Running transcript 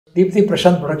Deepti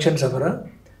Prashant productions ಅವರ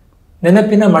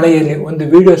ನೆನಪಿನ ಮಳೆಯಲ್ಲಿ ಒಂದು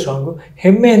ವಿಡಿಯೋ ಸಾಂಗು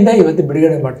ಹೆಮ್ಮೆಯಿಂದ ಇವತ್ತು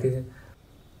ಬಿಡುಗಡೆ ಮಾಡ್ತಿದ್ದೀನಿ.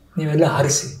 ನೀವೆಲ್ಲ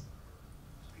ಹರಿಸಿ.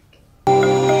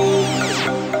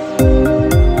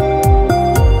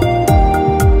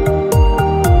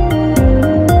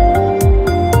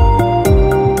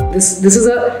 This is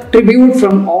a tribute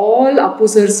from all Appu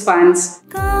sir's fans.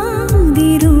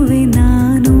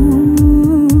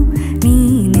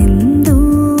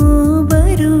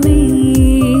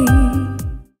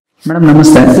 Madam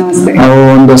ನಮಸ್ತೆ.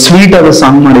 ಒಂದು ಸ್ವೀಟ್ ಆದ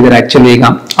ಸಾಂಗ್ ಮಾಡಿದ್ದಾರೆ ಆಕ್ಚುಲಿ ಈಗ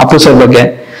ಅಪ್ಪು ಸರ್ ಬಗ್ಗೆ.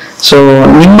 ಸೊ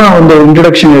ನಿಮ್ಮ ಒಂದು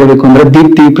ಇಂಟ್ರೊಡಕ್ಷನ್ ಹೇಳ್ಬೇಕು ಅಂದ್ರೆ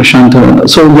ದೀಪ್ತಿ ಪ್ರಶಾಂತ್.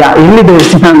 ಸೊ ಎಲ್ಲಿದೆ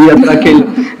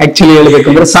ಆಕ್ಚುಲಿ ಹೇಳ್ಬೇಕು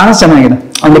ಅಂದ್ರೆ ಸಾಂಗ್ ಚೆನ್ನಾಗಿದೆ.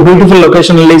 ಒಂದು ಬ್ಯೂಟಿಫುಲ್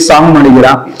ಲೊಕೇಶನ್ ಅಲ್ಲಿ ಸಾಂಗ್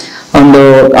ಮಾಡಿದೀರಾ. ಒಂದು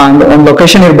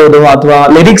ಲೊಕೇಶನ್ ಇರ್ಬೋದು ಅಥವಾ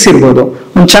ಲಿರಿಕ್ಸ್ ಇರ್ಬೋದು,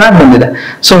 ಒಂದು ಚೆನ್ನಾಗಿ ಬಂದಿದೆ.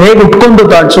 ಸೊ ಹೇಗೆ ಉಟ್ಕೊಂಡು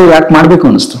ಥಾಟ್ಸು ಯಾಕೆ ಮಾಡ್ಬೇಕು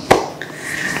ಅನಿಸ್ತು?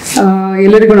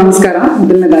 ಎಲ್ಲರಿಗೂ ನಮಸ್ಕಾರ.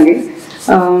 ಮೊದಲನೇದಾಗಿ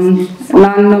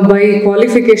ನಾನು by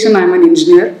qualification I am an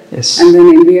engineer and then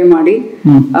MBA ಮಾಡಿ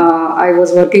I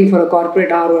was working for a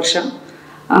corporate 6 ವರ್ಷ.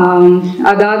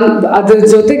 ಅದ್ರ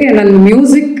ಜೊತೆಗೆ ನನ್ನ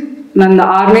ಮ್ಯೂಸಿಕ್ ನನ್ನ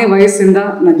 6ನೇ ವಯಸ್ಸಿಂದ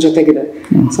ನನ್ನ ಜೊತೆಗಿದೆ.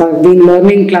 So I been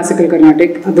learning classical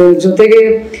Carnatic. ಅದ್ರ ಜೊತೆಗೆ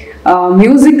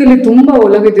ಮ್ಯೂಸಿಕ್ ಅಲ್ಲಿ ತುಂಬಾ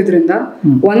ಒಲವಿದ್ದಿದ್ರಿಂದ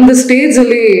ಒಂದು ಸ್ಟೇಜ್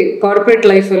ಅಲ್ಲಿ ಕಾರ್ಪೊರೇಟ್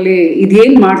ಲೈಫ್ ಅಲ್ಲಿ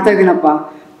ಇದೇನ್ ಮಾಡ್ತಾ ಇದೀನಪ್ಪ,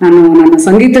 ನಾನು ನನ್ನ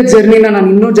ಸಂಗೀತ ಜರ್ನಿನ ನಾನು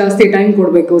ಇನ್ನೂ ಜಾಸ್ತಿ ಟೈಮ್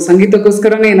ಕೊಡಬೇಕು,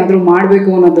 ಸಂಗೀತಕ್ಕೋಸ್ಕರನೇ ಏನಾದರೂ ಮಾಡಬೇಕು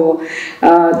ಅನ್ನೋದು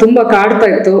ತುಂಬಾ ಕಾಡ್ತಾ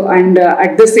ಇತ್ತು. And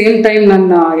at the same time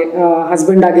ನನ್ನ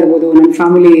ಹಸ್ಬೆಂಡ್ ಆಗಿರ್ಬೋದು, ನನ್ನ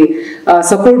ಫ್ಯಾಮಿಲಿ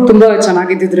ಸಪೋರ್ಟ್ ತುಂಬಾ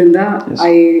ಚೆನ್ನಾಗಿದ್ದರಿಂದ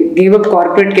I gave up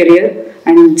corporate career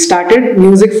and started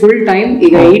music full time.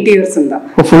 ಈಗ 8 years ಇಂದ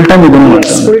full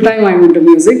time I into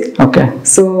music.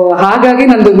 So ಹಾಗಾಗಿ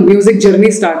ನಂದು ಮ್ಯೂಸಿಕ್ ಜರ್ನಿ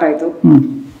ಸ್ಟಾರ್ಟ್ ಆಯ್ತು.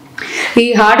 ಈ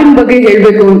ಹಾಡಿನ ಬಗ್ಗೆ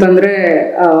ಹೇಳ್ಬೇಕು ಅಂತಂದ್ರೆ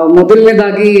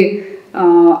ಮೊದಲನೇದಾಗಿ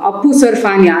ಅಪ್ಪು ಸರ್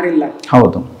ಫ್ಯಾನ್ ಯಾರಿಲ್ಲ?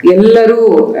 ಹೌದು, ಎಲ್ಲರೂ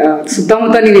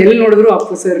ಸುತ್ತಮುತ್ತ ನೀವು ಎಲ್ಲಿ ನೋಡಿದ್ರು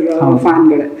ಅಪ್ಪು ಸರ್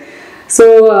ಫ್ಯಾನ್ಗಳೇ. ಸೊ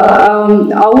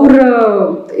ಅವ್ರ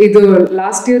ಇದು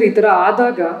ಲಾಸ್ಟ್ ಇಯರ್ ಈ ತರ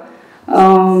ಆದಾಗ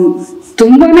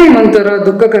ತುಂಬಾನೇ ಒಂಥರ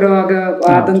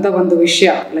ದುಃಖಕರವಾದಂತ ಒಂದು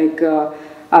ವಿಷಯ. ಲೈಕ್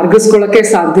ಅರ್ಗಿಸ್ಕೊಳಕ್ಕೆ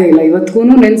ಸಾಧ್ಯ ಇಲ್ಲ. ಇವತ್ತಿಗೂ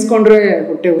ನೆನ್ಸ್ಕೊಂಡ್ರೆ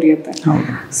ಹೊಟ್ಟೆ ಉರಿಯುತ್ತೆ.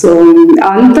 ಸೊ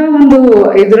ಅಂತ ಒಂದು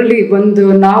ಇದರಲ್ಲಿ ಒಂದು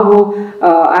ನಾವು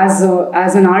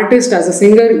as an artist, as a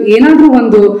singer ಏನಾದ್ರೂ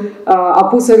ಒಂದು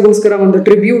ಅಪ್ಪು ಸರ್ಗೋಸ್ಕರ ಒಂದು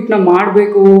ಟ್ರಿಬ್ಯೂಟ್ ನ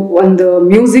ಮಾಡ್ಬೇಕು, ಒಂದು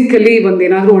ಮ್ಯೂಸಿಕ್ ಅಲ್ಲಿ ಒಂದ್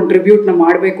ಏನಾದ್ರೂ ಒಂದು ಟ್ರಿಬ್ಯೂಟ್ ನ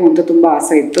ಮಾಡ್ಬೇಕು ಅಂತ ತುಂಬಾ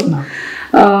ಆಸೆ ಇತ್ತು.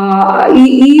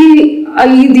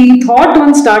 ಈ ಥಾಟ್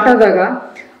ಒಂದ್ ಸ್ಟಾರ್ಟ್ ಆದಾಗ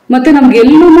ಮತ್ತೆ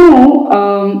ನಮ್ಗೆಲ್ಲೂ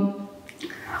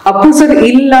ಅಪ್ಪು ಸರ್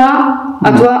ಇಲ್ಲ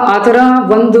ಅಥವಾ ಆತರ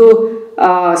ಒಂದು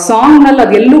ಸಾಂಗ್ ನಲ್ಲಿ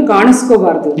ಅದೆಲ್ಲೂ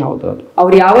ಕಾಣಿಸ್ಕೋಬಾರ್ದು.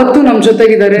 ಅವ್ರು ಯಾವತ್ತೂ ನಮ್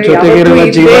ಜೊತೆಗಿದ್ದಾರೆ,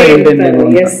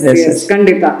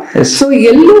 ಖಂಡಿತ. ಸೊ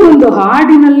ಎಲ್ಲೂ ಒಂದು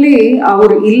ಹಾಡಿನಲ್ಲಿ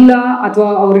ಅವ್ರು ಇಲ್ಲ ಅಥವಾ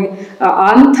ಅವ್ರಿಗೆ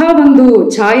ಅಂತ ಒಂದು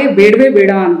ಛಾಯೆ ಬೇಡವೇ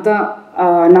ಬೇಡ ಅಂತ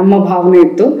ನಮ್ಮ ಭಾವನೆ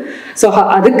ಇತ್ತು. ಸೊ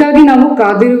ಅದಕ್ಕಾಗಿ ನಾವು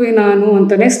ಕಾದಿರುವೆ ನಾನು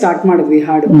ಅಂತಾನೆ ಸ್ಟಾರ್ಟ್ ಮಾಡಿದ್ವಿ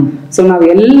ಹಾಡು. ಸೊ ನಾವ್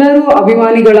ಎಲ್ಲರೂ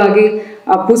ಅಭಿಮಾನಿಗಳಾಗಿ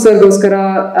ಅಪ್ಪು ಸರ್ಗೋಸ್ಕರ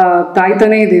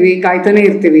ಕಾಯ್ತಾನೆ ಇದೀವಿ, ಕಾಯ್ತಾನೆ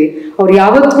ಇರ್ತೀವಿ. ಅವ್ರು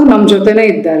ಯಾವತ್ತೂ ನಮ್ ಜೊತೆನೆ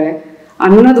ಇದ್ದಾರೆ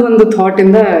ಅನ್ನೋದು ಒಂದು ಥಾಟ್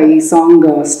ಇಂದ ಈ ಸಾಂಗ್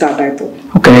ಸ್ಟಾರ್ಟ್ ಆಯ್ತು.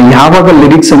 ಓಕೆ, ಯಾವಾಗ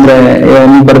ಲಿರಿಕ್ಸ್ ಅಂದ್ರೆ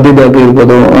ನೀವು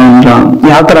ಬರ್ದಿದ್ದಾಗಿರ್ಬೋದು,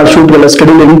 ಯಾವ ತರ ಶೂಟ್ ಎಲ್ಲ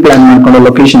ಸ್ಕೆಡ್ಯೂಲ್ ಹೆಂಗ್ ಪ್ಲಾನ್ ಮಾಡ್ಕೊಂಡು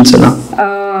ಲೊಕೇಶನ್ಸ್ ಎಲ್ಲ?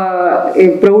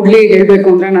 ಪ್ರೌಡ್ಲಿ ಹೇಳ್ಬೇಕು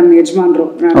ಅಂದ್ರೆ ನನ್ನ ಯಜಮಾನ್ರು,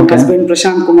 ನನ್ನ ಹಸ್ಬೆಂಡ್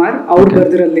ಪ್ರಶಾಂತ್ ಕುಮಾರ್, ಅವ್ರು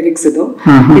ಬರ್ದಿರೋ ಲಿರಿಕ್ಸ್ ಇದು.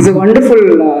 Is a wonderful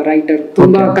writer.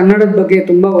 ತುಂಬಾ ಕನ್ನಡದ ಬಗ್ಗೆ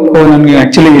ತುಂಬಾ ಒಲವು. ನನಗೆ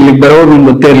ಆಕ್ಚುಲಿ ಇಲ್ಲಿ ಬರೋದು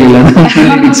ಗೊತ್ತೇ ಇರಲಿಲ್ಲ.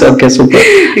 Okay, super.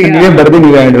 ನೀವೇ ಬರ್ದಿ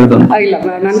ನೀವೇ ಹೇಳಿರೋದು? ಇಲ್ಲ,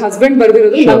 ನನ್ನ ಹಸ್ಬೆಂಡ್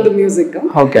ಬರ್ದಿರೋದು, ನಂದು ಮ್ಯೂಸಿಕ್.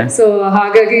 ಸೊ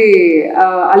ಹಾಗಾಗಿ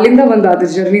ಅಲ್ಲಿಂದ ಒಂದು ಅದ್ರ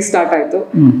ಜರ್ನಿ ಸ್ಟಾರ್ಟ್ ಆಯ್ತು.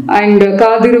 ಅಂಡ್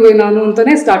ಕಾದಿರುವೆ ನಾನು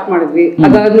ಅಂತಾನೆ ಸ್ಟಾರ್ಟ್ ಮಾಡಿದ್ವಿ.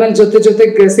 ಅದಾದ್ಮೇಲೆ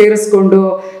ಜೊತೆಗೆ ಸೇರಿಸ್ಕೊಂಡು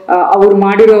ಅವ್ರು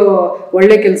ಮಾಡಿರೋ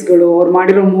ಒಳ್ಳೆ ಕೆಲ್ಸಗಳು, ಅವ್ರು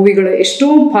ಮಾಡಿರೋ ಮೂವಿಗಳು, ಎಷ್ಟೋ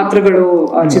ಪಾತ್ರಗಳು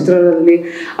ಚಿತ್ರದಲ್ಲಿ,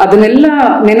 ಅದನ್ನೆಲ್ಲ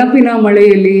ನೆನಪಿನ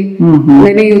ಮಳೆಯಲ್ಲಿ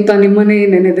ನೆನೆಯುತ್ತಾ ನಿಮ್ಮನೆ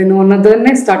ನೆನೆದೆನು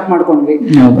ಅನ್ನೋದನ್ನೇ ಸ್ಟಾರ್ಟ್ ಮಾಡ್ಕೊಂಡ್ವಿ.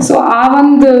 ಸೊ ಆ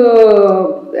ಒಂದು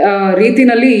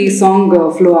ರೀತಿನಲ್ಲಿ ಈ ಸಾಂಗ್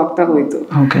ಫ್ಲೋ ಆಗ್ತಾ ಹೋಯ್ತು.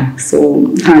 ಸೊ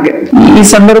ಹಾಗೆ ಈ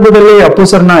ಸಂದರ್ಭದಲ್ಲಿ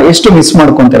ಅಪ್ಪು ಸರ್ನ ಎಷ್ಟು ಮಿಸ್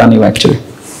ಮಾಡ್ಕೊಂತೀರಾ ನೀವು? ಆಕ್ಚುಲಿ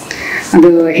ಅದು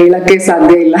ಹೇಳಕ್ಕೆ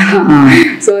ಸಾಧ್ಯ ಇಲ್ಲ.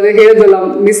 ಸೊ ಅದೇ ಹೇಳಿದ್ವಲ್ಲ,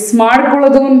 ಮಿಸ್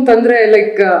ಮಾಡ್ಕೊಳ್ಳೋದು ಅಂತಂದ್ರೆ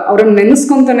ಲೈಕ್ ಅವ್ರನ್ನ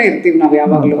ನೆನೆಸ್ಕೊಂತಾನೆ ಇರ್ತೀವಿ ನಾವ್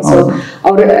ಯಾವಾಗ್ಲೂ. ಸೊ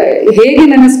ಅವ್ರ ಹೇಗೆ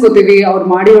ನೆನೆಸ್ಕೋತೀವಿ, ಅವ್ರು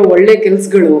ಮಾಡಿರೋ ಒಳ್ಳೆ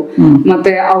ಕೆಲ್ಸಗಳು,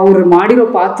 ಮತ್ತೆ ಅವ್ರು ಮಾಡಿರೋ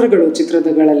ಪಾತ್ರಗಳು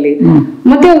ಚಿತ್ರಗಳಲ್ಲಿ.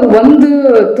 ಮತ್ತೆ ಅವ್ರು ಒಂದು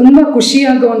ತುಂಬಾ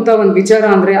ಖುಷಿಯಾಗುವಂತ ಒಂದ್ ವಿಚಾರ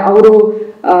ಅಂದ್ರೆ, ಅವರು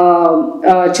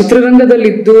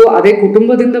ಚಿತ್ರರಂಗದಲ್ಲಿದ್ದು ಅದೇ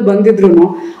ಕುಟುಂಬದಿಂದ ಬಂದಿದ್ರು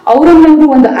ಅವರನ್ನವರು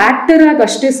ಒಂದು ಆಕ್ಟರ್ ಆಗಿ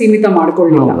ಅಷ್ಟೇ ಸೀಮಿತ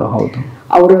ಮಾಡ್ಕೊಳ್ಳಿಲ್ಲ.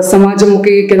 ಅವರ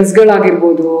ಸಮಾಜಮುಖಿ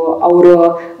ಕೆಲಸಗಳಾಗಿರ್ಬೋದು, ಅವರ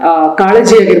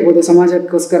ಕಾಳಜಿ ಆಗಿರ್ಬೋದು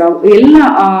ಸಮಾಜಕ್ಕೋಸ್ಕರ, ಎಲ್ಲ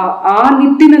ಆ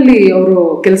ನಿಟ್ಟಿನಲ್ಲಿ ಅವರು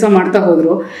ಕೆಲಸ ಮಾಡ್ತಾ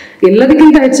ಹೋದ್ರು.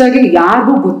 ಎಲ್ಲದಕ್ಕಿಂತ ಹೆಚ್ಚಾಗಿ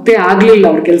ಯಾರಿಗೂ ಗೊತ್ತೇ ಆಗ್ಲಿಲ್ಲ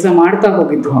ಅವ್ರು ಕೆಲಸ ಮಾಡ್ತಾ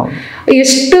ಹೋಗಿದ್ದು.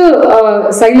 ಎಷ್ಟು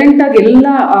ಸೈಲೆಂಟ್ ಆಗಿ ಎಲ್ಲ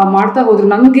ಮಾಡ್ತಾ ಹೋದ್ರು.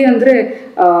 ನಮ್ಗೆ ಅಂದ್ರೆ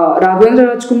ರಾಘವೇಂದ್ರ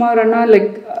ರಾಜ್ಕುಮಾರ್ ಅಣ್ಣ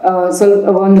ಲೈಕ್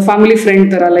ಸ್ವಲ್ಪ ಒಂದು ಫ್ಯಾಮಿಲಿ ಫ್ರೆಂಡ್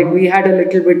ತರ, like we had a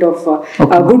little bit of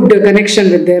good connection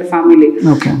with their family.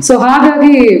 So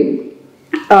ಹಾಗಾಗಿ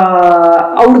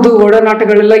ಅವ್ರದ್ದು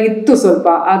ಒಡನಾಟಗಳೆಲ್ಲ ಇತ್ತು ಸ್ವಲ್ಪ,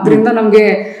 ಆದ್ರಿಂದ ನಮ್ಗೆ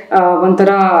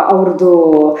ಒಂಥರ ಅವ್ರದ್ದು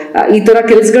ಈ ತರ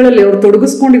ಕೆಲ್ಸಗಳಲ್ಲಿ ಅವ್ರು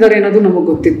ತೊಡಗಿಸ್ಕೊಂಡಿದ್ದಾರೆ ಅನ್ನೋದು ನಮಗ್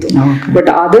ಗೊತ್ತಿತ್ತು. ಬಟ್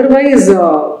ಅದರ್ವೈಸ್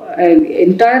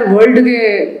ಎಂಟೈರ್ ವರ್ಲ್ಡ್ಗೆ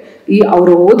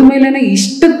ಅವ್ರು ಹೋದ್ಮೇಲೆನೆ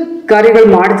ಇಷ್ಟ ಕಾರ್ಯಗಳು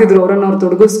ಮಾಡ್ತಿದ್ರು, ಅವ್ರನ್ನ ಅವ್ರು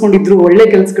ತೊಡಗಿಸ್ಕೊಂಡಿದ್ರು ಒಳ್ಳೆ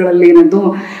ಕೆಲ್ಸಗಳಲ್ಲಿ ಅನ್ನೋದು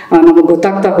ನಮಗ್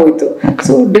ಗೊತ್ತಾಗ್ತಾ ಹೋಯ್ತು.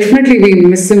 So definitely we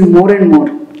miss him more and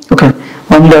more.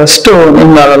 ಒಂದಷ್ಟು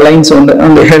ನಿಮ್ಮ ಲೈನ್ಸ್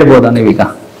ಒಂದು ಹೇಳ್ಬೋದಾ ನೀವೀಗ?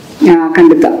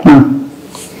 ಖಂಡಿತ.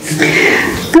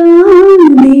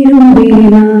 ಕಾದಿರುವೆ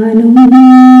ನಾನು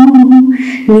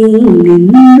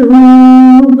ನೀನೆಂದು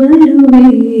ಬರುವೆ,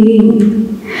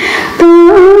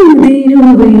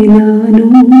 ಕಾದಿರುವೆ ನಾನು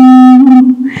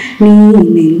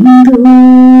ನೀನೆಂದು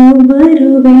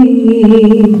ಬರುವೆ,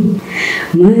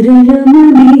 ಮರಳ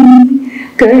ಮನೆ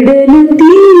ಕಡಲ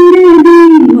ತೀರದೆ,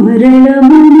 ಮರಳ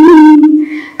ಮನೆ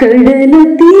ಕಡಲ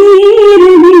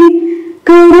ತೀರದೆ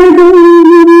ಕರಗೋ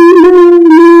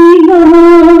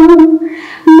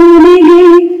ಮನೆಗೆ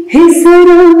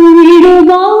ಹೆಸರು ಇಡುವ,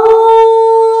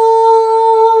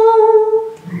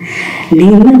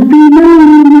 ನೆನಪಿನ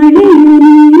ಮಳೆಯಲ್ಲಿ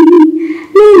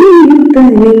ನೆನೆಯುತ್ತ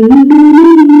ನೆನೆದೆನು,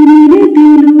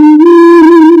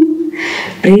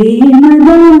 ಪ್ರೇಮದ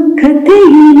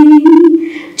ಕಥೆಯಲ್ಲಿ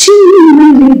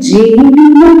ಚಿನ್ನದ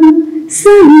ಜೀವನ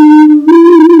ಸರಿ.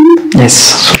 S,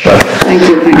 super.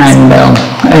 ಅಂಡ್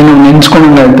ಏನು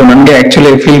ನೆನ್ಸ್ಕೊಂಡಾಯ್ತು ನನಗೆ,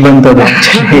 ಆಕ್ಚುಲಿ ಫೀಲ್ ಬಂತದ್ದು.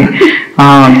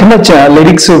 ತುಂಬಾ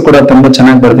ಲಿರಿಕ್ಸ್ ಕೂಡ ತುಂಬಾ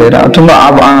ಚೆನ್ನಾಗಿ ಬರ್ದಿದ್ದಾರೆ. ತುಂಬಾ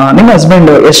ನಿಮ್ಮ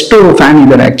ಹಸ್ಬೆಂಡ್ ಎಷ್ಟು ಫ್ಯಾನ್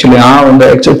ಇದ್ದಾರೆ ಆಕ್ಚುಲಿ, ಆ ಒಂದು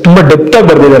ತುಂಬಾ ಡೆಪ್ತ್ ಆಗಿ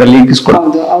ಬರ್ದಿದ್ದಾರೆ ಲಿರಿಕ್ಸ್ ಕೂಡ.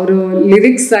 ಹೌದು, ಅವರು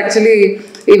ಲಿರಿಕ್ಸ್ ಆಕ್ಚುಲಿ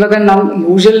ಇವಾಗ ನಾವು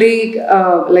ಯೂಶಲಿ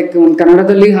ಲೈಕ್ ಒಂದು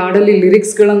ಕನ್ನಡದಲ್ಲಿ ಹಾಡಲ್ಲಿ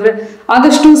ಲಿರಿಕ್ಸ್ ಗಳಂದ್ರೆ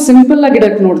ಆದಷ್ಟು ಸಿಂಪಲ್ ಆಗಿ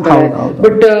ಇಡಕ್ ನೋಡ್ತಾರೆ.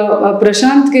 ಬಟ್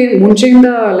ಪ್ರಶಾಂತ್ಗೆ ಮುಂಚೆಯಿಂದ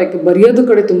ಲೈಕ್ ಬರೆಯೋದು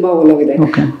ಕಡೆ ತುಂಬಾ ಒಲವಿದೆ.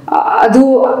 ಅದು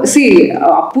ಸಿ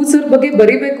ಅಪ್ಪು ಸರ್ ಬಗ್ಗೆ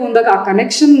ಬರಿಬೇಕು ಅಂದಾಗ ಆ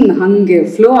ಕನೆಕ್ಷನ್ ಹಂಗೆ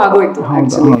ಫ್ಲೋ ಆಗೋಯ್ತು.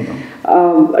 ಆಕ್ಚುಲಿ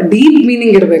ಡೀಪ್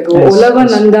ಮೀನಿಂಗ್ ಇರಬೇಕು. ಒಲವ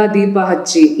ನಂದ ದೀಪ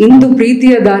ಹಚ್ಚಿ ಇಂದು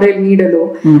ಪ್ರೀತಿಯ ದಾರಿಯಲ್ಲಿ ನೀಡಲು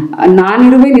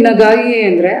ನಾನಿರುವೆ ನಿನಗಾಗಿಯೇ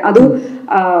ಅಂದ್ರೆ ಅದು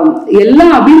ಎಲ್ಲಾ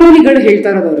ಅಭಿಮಾನಿಗಳು ಹೇಳ್ತಾ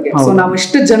ಇರೋದು ಅವ್ರಿಗೆ. ಸೊ ನಾವ್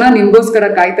ಎಷ್ಟು ಜನ ನಿಮ್ಗೋಸ್ಕರ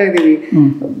ಕಾಯ್ತಾ ಇದೀವಿ,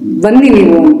 ಬನ್ನಿ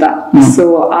ನೀವು ಅಂತ. ಸೊ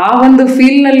ಆ ಒಂದು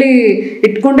ಫೀಲ್ ನಲ್ಲಿ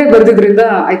ಇಟ್ಕೊಂಡೇ ಬರ್ದಿದ್ರಿಂದ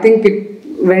I think it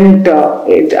went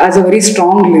it as a very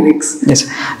strong lyrics. Yes.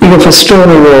 ಈಗ ಫಸ್ಟ್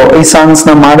ನೀವು ಈ ಸಾಂಗ್ಸ್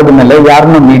ನ ಮಾಡಿದ್ಮೇಲೆ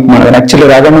ಯಾರನ್ನ ಮೀಟ್ ಮಾಡಿದ್ರೆ ಆಕ್ಚುಲಿ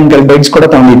ರಾಘವನ್ ಕೈ ಬೈಟ್ಸ್ ಕೂಡ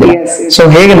ತಗೊಂಡಿದ್ದೀರಾ. ಸೊ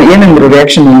ಹೇಗೆ ಏನಂದ್ರು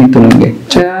ರಿಯಾಕ್ಷನ್ ಏನಿತ್ತು ನಿಮಗೆ?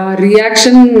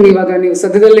 ರಿಯಾಕ್ಷನ್ ಇವಾಗ ನೀವು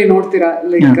ಸದ್ಯದಲ್ಲೇ ನೋಡ್ತೀರಾ,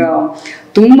 ಲೈಕ್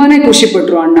ತುಂಬಾನೇ ಖುಷಿ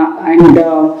ಪಟ್ರು ಅಣ್ಣ. And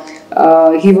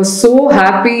he was so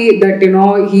happy that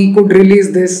he could release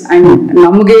this, and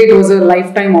namage it was a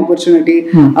lifetime opportunity,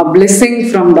 a blessing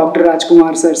from Dr.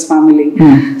 Rajkumar sir's family.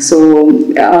 So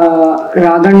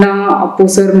Raganna, Appu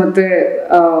sir ಮತ್ತೆ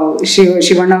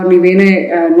ಶಿವಣ್ಣ ಅವ್ರು ನೀವೇನೇ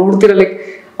ನೋಡ್ತೀರಾ, ಲೈಕ್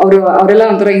ಅವರೆಲ್ಲ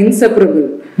ಒಂಥರ ಇನ್ಸೆಪರಬಲ್.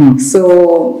 ಸೊ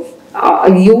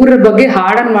ಇವ್ರ ಬಗ್ಗೆ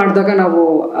ಹಾಡನ್ ಮಾಡಿದಾಗ ನಾವು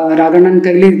ರಾಘಣ್ಣನ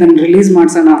ಕೈಲಿ ಇದನ್ನ ರಿಲೀಸ್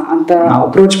ಮಾಡ್ಸೋಣ ಅಂತ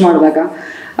ಅಪ್ರೋಚ್ ಮಾಡಿದಾಗ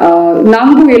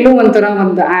ನಮಗೂ ಎಲ್ಲೋ ಒಂಥರ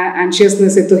ಒಂದು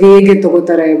ಆನ್ಶಿಯಸ್ನೆಸ್ ಇತ್ತು, ಹೇಗೆ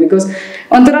ತಗೋತಾರೆ. ಬಿಕಾಸ್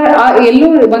ಒಂಥರ ಎಲ್ಲೋ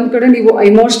ಒಂದ್ ಕಡೆ ನೀವು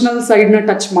ಎಮೋಷನಲ್ ಸೈಡ್ ನ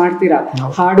ಟಚ್ ಮಾಡ್ತೀರಾ,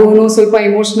 ಹಾಡುನು ಸ್ವಲ್ಪ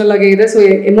ಎಮೋಷನಲ್ ಆಗೇ ಇದೆ. ಸೊ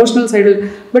ಎಮೋಷನಲ್ ಸೈಡ್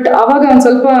ಬಟ್ ಅವಾಗ ಒಂದ್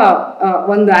ಸ್ವಲ್ಪ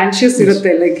ಒಂದು ಆನ್ಶಿಯಸ್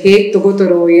ಇರುತ್ತೆ, ಲೈಕ್ ಹೇಗ್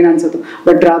ತಗೋತಾರೋ ಏನ್ ಅನ್ಸತ್ತು.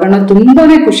 ಬಟ್ ರಾಘಣ್ಣ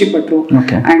ತುಂಬಾನೇ ಖುಷಿ ಪಟ್ರು.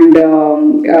 ಅಂಡ್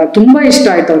ತುಂಬಾ ಇಷ್ಟ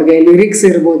ಆಯ್ತು ಅವ್ರಿಗೆ, ಲಿರಿಕ್ಸ್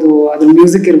ಇರ್ಬೋದು, ಅದ್ರ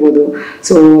ಮ್ಯೂಸಿಕ್ ಇರ್ಬೋದು.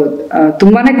 ಸೊ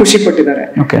ತುಂಬಾನೇ ಖುಷಿ ಪಟ್ಟಿದ್ದಾರೆ.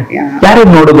 ಯಾರು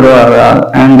ನೋಡಿದ್ರು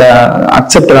ಅಂಡ್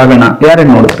ಅಕ್ಸೆಪ್ಟ್ ರಾಘಣ್ಣ ಯಾರೇ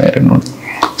ನೋಡಿದ್ರು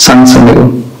ಸಾಂಗ್ಸ್?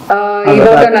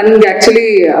 ಇವಾಗ ನನ್ಗೆ actually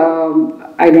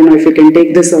I don't know if you can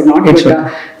take this or not, but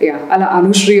ಅಲ್ಲ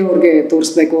ಅನುಶ್ರೀ ಅವ್ರಿಗೆ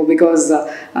ತೋರಿಸ್ಬೇಕು. Because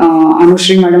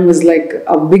Anushree madam is like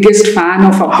a biggest fan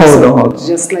of Appu,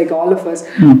 just like all of us.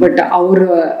 But ಅವ್ರು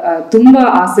ತುಂಬಾ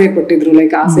ಆಸೆ ಪಟ್ಟಿದ್ರು,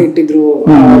 ಲೈಕ್ ಆಸೆ ಇಟ್ಟಿದ್ರು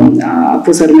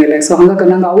ಅಪ್ಪು ಸರ್ ಮೇಲೆ. ಸೊ ಹಂಗಾಗಿ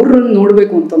ನಂಗೆ ಅವ್ರನ್ನ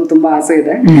ನೋಡ್ಬೇಕು ಅಂತ ತುಂಬಾ ಆಸೆ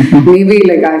ಇದೆ. May be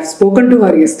like I have spoken to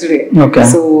her yesterday.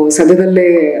 So ಸದ್ಯದಲ್ಲೇ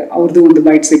ಅವ್ರದ್ದು ಒಂದು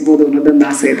ಬೈಟ್ ಸಿಗ್ಬೋದು ಅನ್ನೋದೊಂದು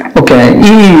ಆಸೆ ಇದೆ.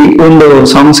 ಈ ಒಂದು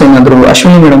ಸಾಂಗ್ಸ್ ಏನಾದ್ರು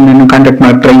ಅಶ್ವಿನಿ ಮೇಡಮ್ ಕಾಂಟ್ಯಾಕ್ಟ್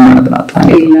ಮಾಡಿ ಟ್ರೈ ಮಾಡಿದ್ರ?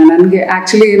 ಇಲ್ಲ, ನನ್ಗೆ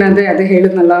ಆಕ್ಚುಲಿ ಏನಂದ್ರೆ ಅದೇ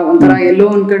ಹೇಳಿದ್ನಲ್ಲ, ಒಂಥರ ಎಲ್ಲೋ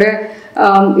ಒಂದ್ ಕಡೆ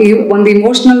ಒಂದು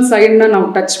ಇಮೋಷನಲ್ ಸೈಡ್ ನ ನಾವು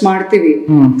ಟಚ್ ಮಾಡ್ತೀವಿ.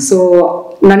 ಸೊ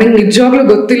ನನಗೆ ನಿಜವಾಗ್ಲೂ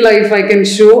ಗೊತ್ತಿಲ್ಲ if I can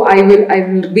show, I will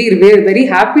be very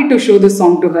happy to show this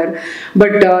song to her.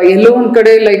 But ಎಲ್ಲೋ ಒಂದ್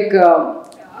ಕಡೆ ಲೈಕ್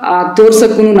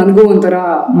ತೋರ್ಸಕ್ಕೂ ನನಗೂ ಒಂಥರ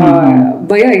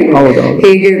ಭಯ ಇದೆ,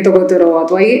 ಹೇಗೆ ತಗೋತಾರೋ.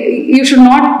 ಅಥವಾ ಯು ಶುಡ್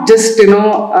ನಾಟ್ ಜಸ್ಟ್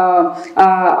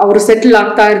ಅವರು ಸೆಟಲ್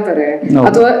ಆಗ್ತಾ ಇರ್ತಾರೆ,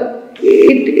 ಅಥವಾ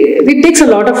it takes a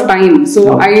lot of time. So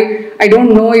I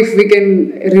don't know if we can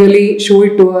really show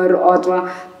it to her, ಅಥವಾ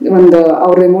ಒಂದು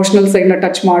ಅವ್ರ ಎಮೋಷನಲ್ ಸೈಡ್ ನ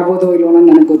ಟಚ್ ಮಾಡ್ಬೋದೋ ಇಲ್ವೋ ಅನ್ನೋದು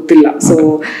ನನಗೆ ಗೊತ್ತಿಲ್ಲ. So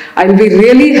I will be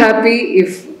really happy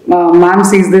if ma'am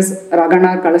seize this Raganna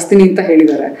ಕಳಿಸ್ತೀನಿ ಅಂತ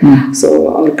ಹೇಳಿದ್ದಾರೆ. ಸೊ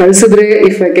ಅವ್ರು ಕಳ್ಸಿದ್ರೆ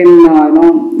if I can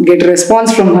get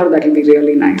response from her that will be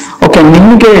really nice. Okay,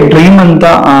 ನಿಮ್ಗೆ ಡ್ರೀಮ್ ಅಂತ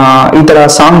ಈ ತರ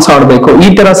ಸಾಂಗ್ಸ್ ಆಡ್ಬೇಕು, ಈ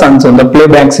ತರ ಸಾಂಗ್ಸ್ ಅಂತ ಪ್ಲೇ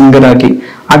ಬ್ಯಾಕ್ ಸಿಂಗರ್ ಆಗಿ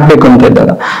ಆಗ್ಬೇಕು ಅಂತ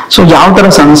ಇದ್ದಾಗ ಸೊ ಯಾವ ತರ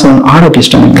ಸಾಂಗ್ಸ್ ಆಡೋಕೆ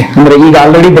ಇಷ್ಟ ನಿಮ್ಗೆ? ಅಂದ್ರೆ ಈಗ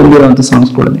ಆಲ್ರೆಡಿ ಬಂದಿರುವಂತ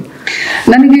ಸಾಂಗ್ಸ್ ಕೂಡ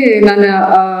ನನಗೆ ನಾನು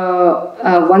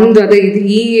ಒಂದು ಅದೇ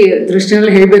ಈ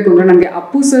ದೃಷ್ಟಿನಲ್ಲಿ ಹೇಳ್ಬೇಕು ಅಂದ್ರೆ ನನಗೆ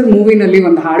ಅಪ್ಪು ಸರ್ ಮೂವಿನಲ್ಲಿ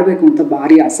ಒಂದು ಹಾಡ್ಬೇಕು ಅಂತ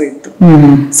ಭಾರಿ ಆಸೆ ಇತ್ತು.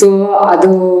 ಸೊ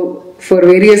ಅದು ಫಾರ್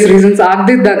ವೇರಿಯಸ್ ರೀಸನ್ಸ್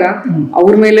ಆಗದಿದ್ದಾಗ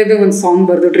ಅವ್ರ ಮೇಲೆ ಒಂದು ಸಾಂಗ್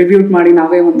ಬರ್ದು ಟ್ರಿಬ್ಯೂಟ್ ಮಾಡಿ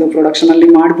ನಾವೇ ಒಂದು ಪ್ರೊಡಕ್ಷನ್ ಅಲ್ಲಿ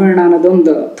ಮಾಡ್ಬೇಡ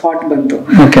ಅನ್ನೋದೊಂದು ಥಾಟ್ ಬಂತು.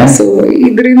 ಸೊ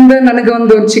ಇದರಿಂದ ನನಗೆ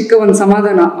ಒಂದು ಚಿಕ್ಕ ಒಂದು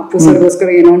ಸಮಾಧಾನ, ಅಪ್ಪು ಸರ್ಗೋಸ್ಕರ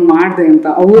ಏನೋ ಒಂದು ಮಾಡಿದೆ ಅಂತ.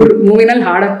 ಅವ್ರ ಮೂವಿನಲ್ಲಿ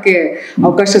ಹಾಡಕ್ಕೆ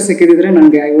ಅವಕಾಶ ಸಿಕ್ಕಿದ್ರೆ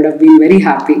ನನಗೆ I would have been very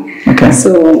happy.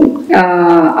 So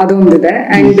ಅದೊಂದಿದೆ.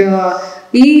 And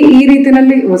ಈ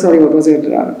ರೀತಿನಲ್ಲಿ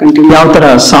ಕಂಟಿನ್ಯೂ ಯಾವ ತರ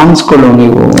ಸಾಂಗ್ಸ್ ಗಳು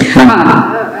ನೀವು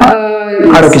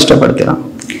ಹಾಡೋಕೆ ಇಷ್ಟಪಡ್ತೀರಾ?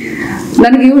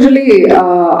 ನನಗೆ ಯೂಶಲಿ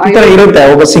ಇರುತ್ತೆ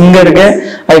ಒಬ್ಬ ಸಿಂಗರ್ಗೆ,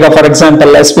 ಈಗ for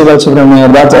example S P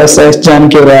Balasubramanya, S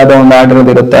Janaki ಅವರು ಯಾವ್ದೋ ಒಂದು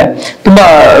ಹಾಡಿರೋದಿರುತ್ತೆ, ತುಂಬಾ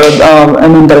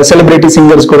ಏನಂತಾರೆ ಸೆಲೆಬ್ರಿಟಿ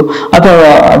ಸಿಂಗರ್ಸ್ಗಳು ಅಥವಾ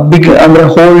ಬಿಗ್ ಅಂದ್ರೆ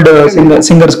ಹೋಲ್ಡ್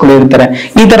ಸಿಂಗರ್ಸ್ ಗಳು ಇರ್ತಾರೆ,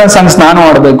 ಈ ತರ ಸಾಂಗ್ಸ್ ನಾನು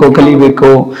ಆಡ್ಬೇಕು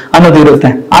ಕಲಿಬೇಕು ಅನ್ನೋದು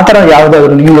ಇರುತ್ತೆ. ಆ ತರ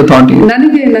ಯಾವ್ದಾದ್ರು ನಿಮ್ಗೆ ಥಾಟ್?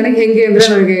 ನನಗೆ ಹೆಂಗೆ ಅಂದ್ರೆ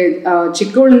ನನಗೆ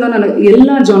ಚಿಕ್ಕವಳಿಂದ ನನಗೆ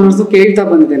ಎಲ್ಲಾ ಜಾನರ್ಸ್ ಕೇಳ್ತಾ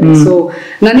ಬಂದಿದ್ದೇನೆ. ಸೊ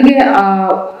ನನಗೆ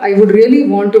I would really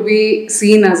want to be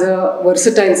seen as a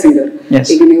versatile singer.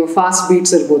 ಈಗ ನೀವು ಫಾಸ್ಟ್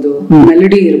ಬೀಟ್ಸ್ ಇರ್ಬೋದು,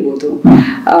 ಮೆಲಡಿ ಇರ್ಬೋದು,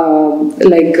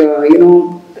 ಲೈಕ್ ಯುನೋ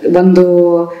ಒಂದು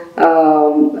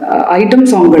ಐಟಮ್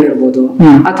ಸಾಂಗ್ಗಳಿರ್ಬೋದು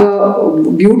ಅಥವಾ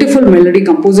ಬ್ಯೂಟಿಫುಲ್ ಮೆಲಡಿ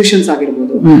ಕಂಪೋಸಿಷನ್ಸ್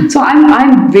ಆಗಿರ್ಬೋದು. So I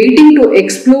am waiting to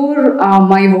explore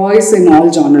my voice in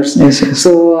all genres.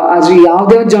 So ಅದು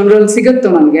ಯಾವ್ದಾವ್ genre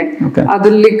ಸಿಗುತ್ತೋ ನನಗೆ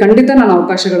ಅದ್ರಲ್ಲಿ ಖಂಡಿತ ನಾನು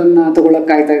ಅವಕಾಶಗಳನ್ನ ತಗೊಳಕ್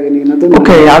ಕಾಯ್ತಾ ಇದ್ದೀನಿ ಅನ್ನೋದು.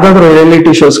 ಯಾವ್ದಾದ್ರು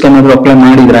ರಿಯಾಲಿಟಿ ಶೋಸ್ ಅಪ್ಲೈ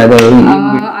ಮಾಡಿದ್ರಾ?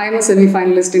 I am a semi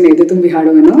finalist ಇನ್ ಎದೆ ತುಂಬಿ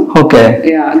ಹಾಡುವೆನು.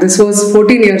 This was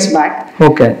 14 years back.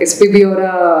 SPB ಅವರ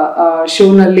ಶೋ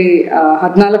ನಲ್ಲಿ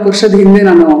 14 ವರ್ಷದ ಹಿಂದೆ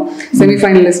ನಾನು ಸೆಮಿ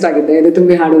ಫೈನಲಿಸ್ಟ್ ಆಗಿದ್ದೆ ಎದೆ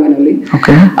ತುಂಬಿ ಹಾಡುವೆನಲ್ಲಿ.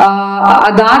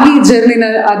 ಅದಾಗಿ ಜರ್ನಿನ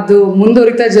ಅದು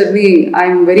ಮುಂದುವರಿತಾ journey. I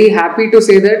am very happy to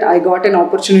say that I got an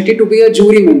opportunity to be a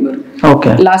jury member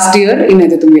last year ಇನ್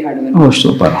ಎದೆ ತುಂಬಿ ಹಾಡುವೆನು.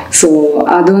 ಸೊ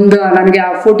ಅದೊಂದು ನನಗೆ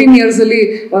ಆ 14 years ಅಲ್ಲಿ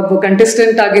ಒಬ್ಬ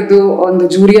ಕಂಟೆಸ್ಟೆಂಟ್ ಆಗಿದ್ದು ಒಂದು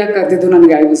ಜೂರಿಯಾಗಿ ಕರೆದಿದ್ದು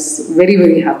ನನಗೆ I was very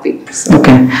very happy.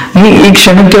 ಈ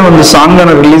ಕ್ಷಣಕ್ಕೆ ಒಂದು ಸಾಂಗ್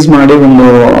ಅನ್ನು ರಿಲೀಸ್ ಮಾಡಿ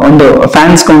ಒಂದು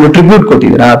ಫ್ಯಾನ್ಸ್ ಒಂದು ಟ್ರಿಬ್ಯೂಟ್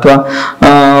ಕೊಟ್ಟಿದ್ದೀರಾ ಅಥವಾ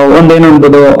ಒಂದೇನೋ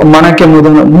ಅನ್ಬೋದು ಮನಕ್ಕೆ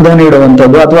ಮುದ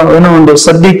ನೀಡುವಂತದ್ದು ಅಥವಾ ಏನೋ ಒಂದು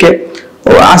ಸದ್ಯಕ್ಕೆ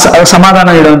ಸಮಾಧಾನ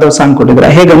ನೀಡುವಂತ ಸಾಂಗ್ ಕೊಟ್ಟಿದ್ರೆ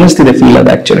ಹೇಗೆ ಅನಿಸ್ತಿದೆ ಫೀಲ್?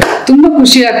 ಅದು ಆಕ್ಚುಲಿ ತುಂಬಾ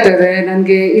ಖುಷಿ ಆಗ್ತಾ ಇದೆ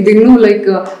ನನಗೆ. ಇದಿನ್ನೂ ಲೈಕ್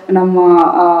ನಮ್ಮ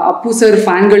ಅಪ್ಪು ಸರ್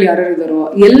ಫ್ಯಾನ್ಗಳು ಯಾರು ಇದಾರೋ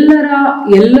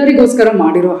ಎಲ್ಲರಿಗೋಸ್ಕರ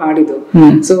ಮಾಡಿರೋ ಹಾಡಿದು.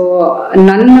 ಸೊ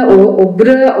ನನ್ನ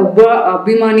ಒಬ್ಬ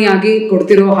ಅಭಿಮಾನಿಯಾಗಿ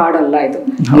ಕೊಡ್ತಿರೋ ಹಾಡಲ್ಲ ಇದು.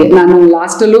 ನಾನು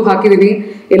ಲಾಸ್ಟ್ ಅಲ್ಲೂ ಹಾಕಿದೀನಿ,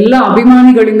 ಎಲ್ಲ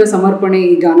ಅಭಿಮಾನಿಗಳಿಂದ ಸಮರ್ಪಣೆ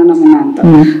ಈ ಗಾನ ನಮನ ಅಂತ.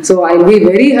 So I will be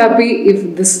very happy if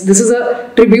this is a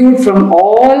tribute from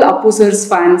all Appu sirs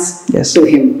fans to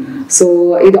him. So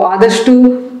ಇದು ಆದಷ್ಟು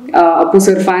ಅಪ್ಪು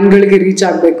ಸರ್ ಫ್ಯಾನ್ಗಳಿಗೆ ರೀಚ್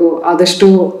ಆಗ್ಬೇಕು, ಆದಷ್ಟು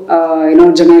ಏನೋ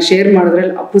ಜನ ಶೇರ್ ಮಾಡಿದ್ರೆ,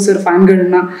 ಅಪ್ಪು ಸರ್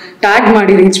ಫ್ಯಾನ್ಗಳನ್ನ ಟ್ಯಾಗ್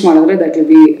ಮಾಡಿ ರೀಚ್ ಮಾಡಿದ್ರೆ that will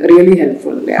be really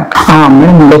helpful.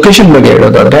 Location ಬಗ್ಗೆ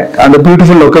ಹೇಳೋದಾದ್ರೆ ಅದು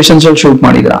ಬ್ಯೂಟಿಫುಲ್ ಲೊಕೇಶನ್ಸ್ ಅಲ್ಲಿ ಶೂಟ್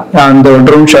ಮಾಡಿದ್ರ, ಒಂದು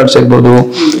ಡ್ರೋನ್ ಶಾಟ್ಸ್ ಇರ್ಬೋದು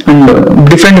ಅಂಡ್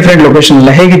ಡಿಫ್ರೆಂಟ್ ಲೊಕೇಶನ್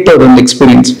ಎಲ್ಲ ಹೇಗಿತ್ತು ಅದೊಂದು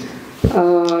ಎಕ್ಸ್ಪೀರಿಯನ್ಸ್?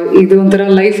 ಇದು ಒಂಥರ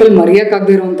ಲೈಫ್ ಅಲ್ಲಿ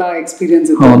ಮರೆಯಕ್ಕಾಗದಿರುವಂತ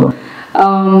ಎಕ್ಸ್ಪೀರಿಯನ್ಸ್ ಇತ್ತು.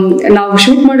 ನಾವು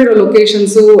ಶೂಟ್ ಮಾಡಿರೋ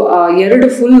ಲೊಕೇಶನ್ಸ್ 2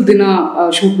 ಫುಲ್ ದಿನ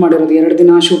ಶೂಟ್ ಮಾಡಿರೋದು, 2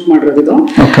 ದಿನ ಶೂಟ್ ಮಾಡಿರೋದು ಇದು.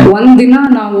 ಒಂದ್ ದಿನ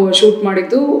ನಾವು ಶೂಟ್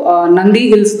ಮಾಡಿದ್ದು Nandi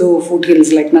hills foot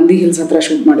hills, like Nandi hills ಹತ್ರ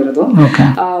ಶೂಟ್ ಮಾಡಿರೋದು.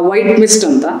 ವೈಟ್ ಮಿಸ್ಟ್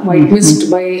ಅಂತ, ವೈಟ್ ಮಿಸ್ಟ್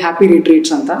ಬೈ ಹ್ಯಾಪಿ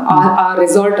ರಿಟ್ರೀಟ್ಸ್ ಅಂತ ಆ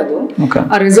ರೆಸಾರ್ಟ್ ಅದು.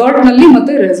 ಆ ರೆಸಾರ್ಟ್ ನಲ್ಲಿ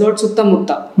ಮತ್ತೆ ರೆಸಾರ್ಟ್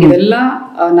ಸುತ್ತಮುತ್ತ ಇದೆಲ್ಲ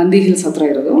ನಂದಿ ಹಿಲ್ಸ್ ಹತ್ರ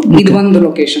ಇರೋದು. ಇದು ಒಂದು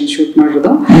ಲೊಕೇಶನ್ ಶೂಟ್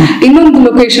ಮಾಡಿರೋದು. ಇನ್ನೊಂದು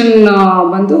ಲೊಕೇಶನ್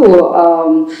ಬಂದು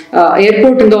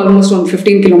ಏರ್ಪೋರ್ಟ್ ಇಂದ ಆಲ್ಮೋಸ್ಟ್ ಒಂದು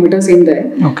 15 kilometers ಹಿಂದೆ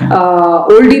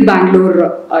Oldie Bangalore.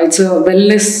 It's a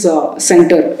wellness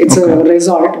center. It's a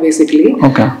resort basically.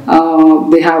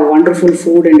 They have wonderful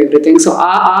food and everything. So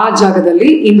ಆ ಜಾಗದಲ್ಲಿ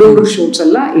ಇಂಡೋರ್ ಶೂಟ್ಸ್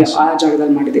ಎಲ್ಲ ಆ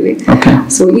ಜಾಗದಲ್ಲಿ ಮಾಡಿದೀವಿ.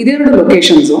 ಸೊ ಇದೆರಡು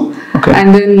ಲೊಕೇಶನ್ಸ್.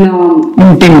 ಅಂಡ್ ದೆನ್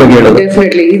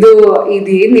ಡೆಫಿನೆಟ್ಲಿ ಇದು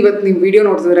ಏನ್ ಇವತ್ತು ನೀವು ವಿಡಿಯೋ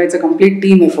ನೋಡ್ತಿದ್ರೆ it's a complete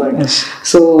team effort.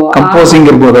 So composing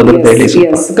ಇರ್ಬೋದು ಅದರಲ್ಲಿ.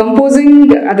 ಎಸ್,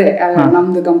 ಕಂಪೋಸಿಂಗ್ ಅದೇ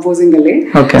ನಮ್ದು ಕಂಪೋಸಿಂಗ್ ಅಲ್ಲಿ.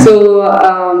 ಸೊ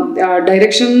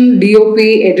ಡೈರೆಕ್ಷನ್, DOP,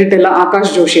 ಎಡಿಟ್ ಎಲ್ಲ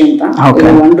ಆಕಾಶ್ ಜೋಶಿ ಅಂತ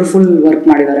ವಂಡರ್ಫುಲ್ ವರ್ಕ್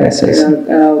ಮಾಡಿದ್ದಾರೆ.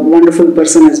 Wonderful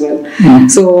person as well.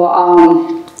 So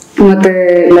ಮತ್ತೆ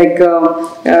ಲೈಕ್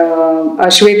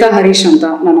ಶ್ವೇತಾ ಹರೀಶ್ ಅಂತ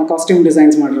ನನ್ನ ಕಾಸ್ಟ್ಯೂಮ್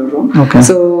ಡಿಸೈನ್ಸ್ ಮಾಡಿರೋರು.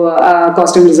 ಸೊ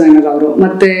ಕಾಸ್ಟ್ಯೂಮ್ ಡಿಸೈನರ್ ಅವರು.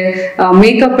 ಮತ್ತೆ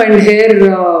ಮೇಕಪ್ ಅಂಡ್ ಹೇರ್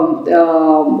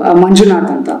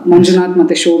ಮಂಜುನಾಥ್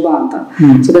ಮತ್ತೆ ಶೋಭಾ ಅಂತ.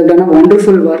 So they done a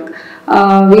wonderful work.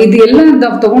 ಇದೆಲ್ಲ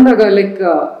ನಾವು ತಗೊಂಡಾಗ ಲೈಕ್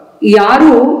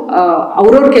ಯಾರು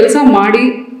ಅವ್ರವ್ರ ಕೆಲಸ ಮಾಡಿ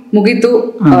ಮುಗೀತು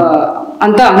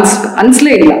ಅಂತ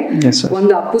ಅನ್ಸ್ಲೇ ಇಲ್ಲ. Yes, sir.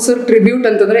 ಒಂದು ಅಪ್ಪು ಸರ್ ಟ್ರಿಬ್ಯೂಟ್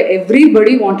ಅಂತಂದ್ರೆ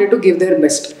everybody wanted to give there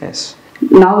best.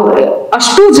 ನಾವು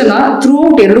ಅಷ್ಟು ಜನ ಥ್ರೂ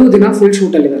ಔಟ್ 2 ದಿನ ಫುಲ್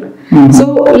ಶೂಟ್ ಅಲ್ಲಿ ಇದಾರೆ. ಸೊ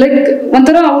ಲೈಕ್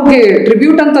ಒಂಥರ ಅವ್ರಿಗೆ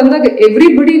ಟ್ರಿಬ್ಯೂಟ್ ಅಂತ ಅಂದಾಗ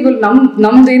ಎವ್ರಿಬಡಿ ವಿಲ್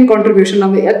ನಮ್ದೇನ್ ಕಾಂಟ್ರಿಬ್ಯೂಷನ್,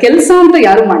 ನಮ್ ಕೆಲಸ ಅಂತ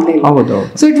ಯಾರು ಮಾಡಲೇ ಇಲ್ಲ.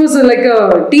 So it was like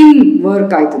team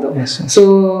work ಆಯ್ತದು. So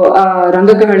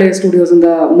ರಂಗಕಹಳೆ studios ಇಂದ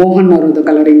ಮೋಹನ್ ಅವರು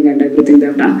colouring and everything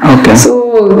Dev done. So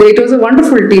it was a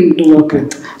wonderful team to work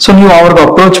with. So ನೀವು ಅವ್ರಿಗೆ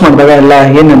ಅಪ್ರೋಚ್ ಮಾಡಿದಾಗ ಎಲ್ಲ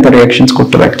ಏನಂತ ರಿಯಾಕ್ಷನ್ಸ್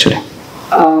ಕೊಟ್ಟರು ಆಕ್ಚುಲಿ?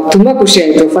 ತುಂಬಾ ಖುಷಿ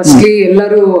ಆಯ್ತು. ಫಸ್ಟ್ಲಿ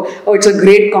ಎಲ್ಲರೂ it's a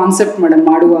great concept madam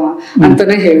ಮಾಡುವ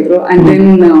ಅಂತಾನೆ ಹೇಳಿದ್ರು. ಅಂಡ್ ದೆನ್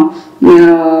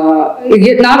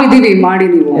ನಾವಿದೀವಿ ಮಾಡಿ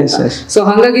ನೀವು ಅಂತ. ಸೊ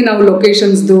ಹಾಗಾಗಿ ನಾವು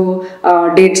ಲೊಕೇಶನ್ಸ್ದು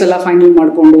ಡೇಟ್ಸ್ ಎಲ್ಲ ಫೈನಲ್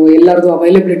ಮಾಡ್ಕೊಂಡು ಎಲ್ಲರದು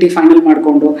ಅವೈಲಬಿಲಿಟಿ ಫೈನಲ್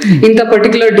ಮಾಡ್ಕೊಂಡು ಇಂಥ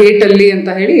ಪರ್ಟಿಕ್ಯುಲರ್ ಡೇಟ್ ಅಲ್ಲಿ ಅಂತ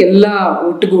ಹೇಳಿ ಎಲ್ಲ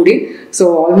ಒಟ್ಟುಗೂಡಿ ಸೊ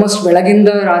ಆಲ್ಮೋಸ್ಟ್ ಬೆಳಗಿಂದ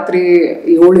ರಾತ್ರಿ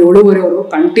 7-7:30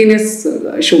 ಕಂಟಿನ್ಯೂಸ್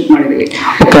ಶೂಟ್ ಮಾಡಿದೀವಿ.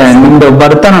 ನಿಮ್ದು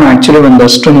ಬರ್ತಾ ನಾನು ಆಕ್ಚುಲಿ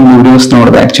ಒಂದಷ್ಟು ನಿಮ್ದು ವಿಡಿಯೋಸ್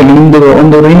ನೋಡಿದೆ. ಆಕ್ಚುಲಿ ನಿಮ್ದು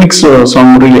ಒಂದು ರಿಮಿಕ್ಸ್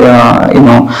ಸಾಂಗ್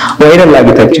ಏನೋ ವೈರಲ್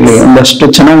ಆಗಿತ್ತು ಆಕ್ಚುಲಿ, ಒಂದಷ್ಟು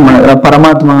ಚೆನ್ನಾಗಿ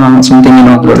ಪರಮಾತ್ಮ ಸಮಥಿಂಗ್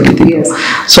ಏನೋ ಅದ್ರೊಳಗಿತ್ತು.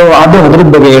 ಸೊ ಅದು ಅದ್ರ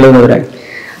ಬಗ್ಗೆ ಹೇಳೋದಾದ್ರೆ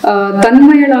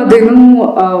ತನ್ಮಯಳಾದೇನು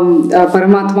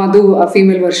ಪರಮಾತ್ಮದು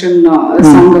ಫೀಮೇಲ್ ವರ್ಷನ್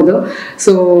ಸಾಂಗ್ ಅದು.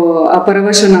 ಸೊ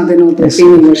ಪರವಶನ್ ಅದೇನು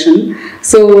female version.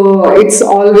 So it's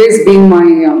always been my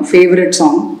favourite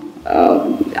song.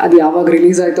 ಅದು ಯಾವಾಗ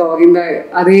ರಿಲೀಸ್ ಆಯ್ತು ಅವಾಗಿಂದ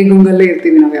ಅದೇ ಗುಂಗಲ್ಲೇ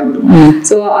ಇರ್ತೀವಿ ನಾವು ಯಾವಾಗ.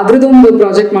 ಸೊ ಅದ್ರದ್ದೊಂದು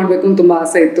ಪ್ರಾಜೆಕ್ಟ್ ಮಾಡ್ಬೇಕು ಅಂತ ತುಂಬಾ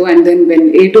ಆಸೆ ಇತ್ತು. And then when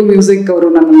A2 music ಅವರು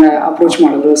ನನ್ನ ಅಪ್ರೋಚ್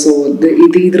ಮಾಡಿದ್ರು. ಸೊ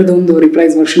ಇದ್ರದೊಂದು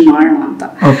ರಿಪ್ರೈಸ್ ವರ್ಷನ್ ಮಾಡೋಣ ಅಂತ.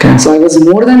 So I was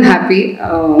more than happy.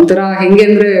 ಒಂಥರ ಹೆಂಗೆ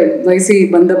ಅಂದ್ರೆ ವಯಸ್ಸಿ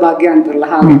ಬಂದ ಭಾಗ್ಯ ಅಂತಾರಲ್ಲ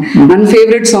ಹಾಗೆ ನನ್ನ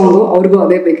ಫೇವ್ರೆಟ್ ಸಾಂಗ್ ಅವ್ರಿಗೂ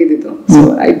ಅದೇ ಬೇಕಿದ್ದು. So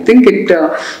I think it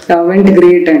went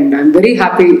great and I am very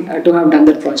happy to have done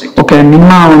that project. Okay,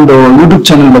 ನಿಮ್ಮ ಒಂದು ಯೂಟ್ಯೂಬ್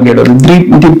ಚಾನಲ್ ಬಗ್ಗೆ ಹೇಳೋದು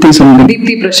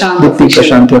ದೀಪ್ತಿ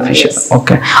ಪ್ರಶಾಂತ್ ಅಫಿಷಿಯಲ್.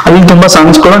 ಓಕೆ, ಅಲ್ಲಿ ತುಂಬಾ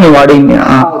ಸಾಂಗ್ಸ್ ಕೂಡ ನೀವು ಆಡಿ?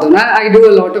 ಹೌದು, I do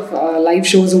a lot of live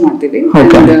shows ಮಾಡ್ತೀವಿ.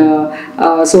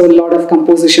 ಸೊ ಲಾಟ್ ಆಫ್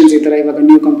ಕಂಪೋಸಿಷನ್ಸ್ ಈ ತರ ಇವಾಗ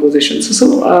ನ್ಯೂ ಕಂಪೋಸಿಷನ್ಸ್ ಸೊ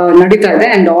ನಡೀತಾ ಇದೆ.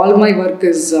 And all my work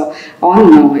is on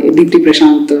Deepti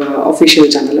Prashant official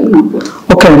channel ಅಲ್ಲಿ ನೋಡ್ಬೋದು.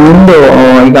 ಓಕೆ, ನಿಮ್ದು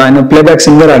ಈಗ ಪ್ಲೇ ಬ್ಯಾಕ್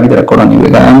ಸಿಂಗರ್ ಆಗಿದ್ದೀರಾ ಕೂಡ ನೀವು,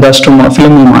 ಈಗ ಒಂದಷ್ಟು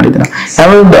ಫಿಲ್ಮ್ ಮಾಡಿದ್ರ, ಯಾವ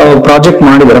ಪ್ರಾಜೆಕ್ಟ್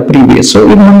ಮಾಡಿದಾರ ಪ್ರೀವಿಯಸ್?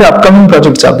 ಈಗ ಮುಂದೆ ಅಪ್ಕಮಿಂಗ್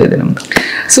ಪ್ರಾಜೆಕ್ಟ್ಸ್ ಯಾವ್ದು ಇದೆ ನಿಮ್ದು?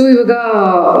 ಸೊ ಇವಾಗ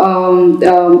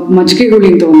ಮಜ್ಜಿಗೆ ಹುಳಿ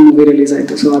ಅಂತ ಒಂದು ಮೂವಿ ರಿಲೀಸ್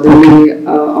ಆಯ್ತು. ಸೊ ಅದರಲ್ಲಿ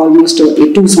ಆಲ್ಮೋಸ್ಟ್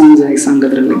 2 ಸಾಂಗ್ಸ್ ಆಗಿ ಸಾಂಗ್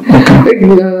ಅದರಲ್ಲಿ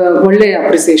ಒಳ್ಳೆ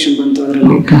ಅಪ್ರಿಸಿಯೇಷನ್ ಬಂತು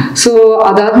ಅದರಲ್ಲಿ. ಸೊ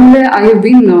ಅದಾದ್ಮೇಲೆ I have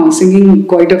been singing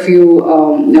quite a few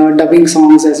dubbing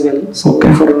songs as well. So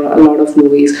for lot of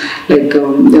movies like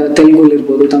ತೆಲುಗಲ್ಲಿ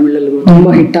ಇರ್ಬೋದು, ತಮಿಳಲ್ಲಿ ಇರ್ಬೋದು,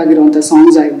 ತುಂಬಾ ಹಿಟ್ ಆಗಿರುವಂತ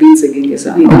songs I have been singing.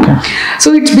 So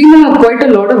it's been quite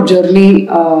a lot of journey.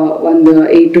 ಒಂದು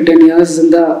 8 to 10 years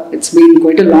ಇಂದ it's been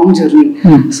quite a long journey.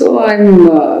 So I am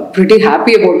pretty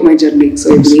happy about my journey. So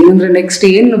ಏನಂದ್ರೆ next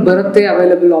ಏನು ಬರುತ್ತೆ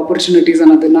available opportunities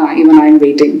ಅನ್ನೋದನ್ನ even I am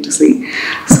waiting to see.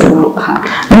 So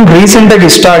ನಿಮ್ಗೆ recent ಆಗಿ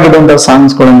ಇಷ್ಟ ಆಗಿದಂತ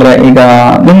songs ಗಳಂದ್ರೆ ಈಗ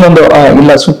ನಿಮ್ಗೊಂದು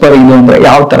ಇಲ್ಲ ಸೂಪರ್ ಇದು ಅಂದ್ರೆ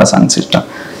ಯಾವ ತರ ಸಾಂಗ್ಸ್ ಇಷ್ಟ?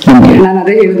 ನಾನು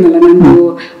ಅದೇ ಹೇಳಿದ್ನಲ್ಲ, ನಂದು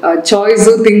ಚಾಯ್ಸ್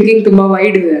ಥಿಂಕಿಂಗ್ ತುಂಬಾ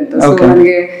ವೈಡ್ ಇದೆ ಅಂತ. ಸೊ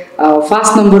ನನಗೆ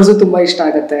ಫಾಸ್ಟ್ ನಂಬರ್ಸ್ ತುಂಬಾ ಇಷ್ಟ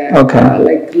ಆಗುತ್ತೆ.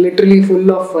 Like literally full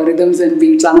of rhythms and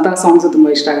beats ಅಂತ ಸಾಂಗ್ಸ್ ತುಂಬಾ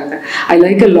ಇಷ್ಟ ಆಗುತ್ತೆ. I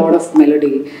like a lot of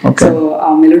melody. So ಆ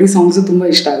ಮೆಲಡಿ ಸಾಂಗ್ಸ್ ತುಂಬಾ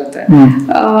ಇಷ್ಟ ಆಗುತ್ತೆ.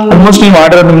 ಆಲ್ಮೋಸ್ಟ್ ನೀವು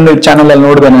ಆರ್ಡರ್ ನಿಮ್ಮ ಚಾನೆಲ್ ಅಲ್ಲಿ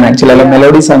ನೋಡಿದೆ ನಾನು ಆಕ್ಚುಲಿ ಎಲ್ಲ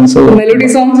ಮೆಲಡಿ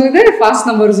ಸಾಂಗ್ಸ್ ಇದೆ, ಫಾಸ್ಟ್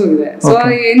ನಂಬರ್ಸ್ ಇದೆ. So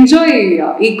I enjoy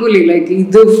equally. Like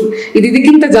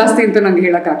ಇದಕ್ಕಿಂತ ಜಾಸ್ತಿ ಅಂತ ನಂಗೆ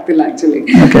ಹೇಳಕ್ ಆಗ್ತಿಲ್ಲ ಆಕ್ಚುಲಿ.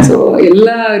 ಸೊ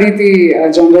ಎಲ್ಲಾ ರೀತಿ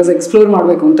ಜಾನರ್ಸ್ ಎಕ್ಸ್ಪ್ಲೋರ್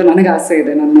ಮಾಡ್ಬೇಕು ಅಂತ ನನಗೆ ಆಸೆ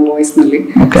ಇದೆ ನನ್ನ ವಾಯ್ಸ್ ನಲ್ಲಿ.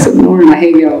 ಸೊ ನೋಡೋಣ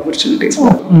ಹೇಗೆ opportunities.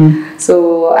 So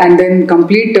and then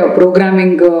complete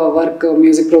programming work,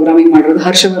 music programming ಮಾಡಿರೋದು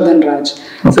Harshvardhan Raj.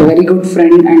 So very good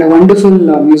friend and a wonderful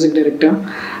music director.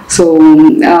 So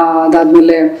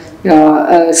ಅದಾದ್ಮೇಲೆ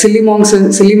silly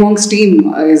monks team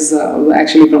is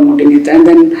actually promoting it. And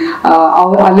then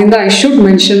ಅಲ್ಲಿಂದ I should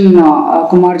mention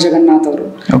Kumar Jagannath ಅವರು.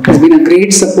 Has been a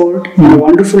great support, a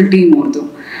wonderful team ಅವ್ರದ್ದು.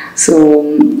 So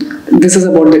this is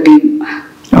about the team.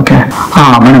 Okay,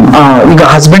 madam ಈಗ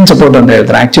husband support ಅಂತ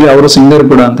ಹೇಳ್ತಾರೆ, actually ಅವರು singer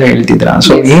ಕೂಡ ಅಂತ ಹೇಳ್ತಿದ್ರ.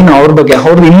 So ಏನು ಅವ್ರ ಬಗ್ಗೆ,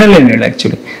 ಅವ್ರದ್ದು ಹಿನ್ನೆಲೆ ಏನು ಹೇಳಿ,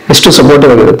 ಆಕ್ಚುಲಿ ಎಷ್ಟು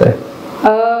ಸಪೋರ್ಟಿವ್ ಆಗಿರುತ್ತೆ?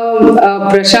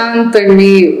 ಪ್ರಶಾಂತ್ ಅಂಡ್ ಮೀ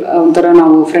ಒಂಥರ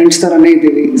ನಾವು ಫ್ರೆಂಡ್ಸ್ ತರಾನೇ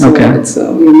ಇದ್ದೀವಿ. So it's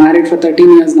V married for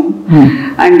 13 years now.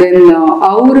 And then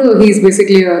ಅವರು he is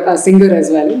basically a singer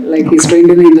as well. Like he is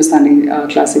trained in Hindustani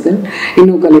classical,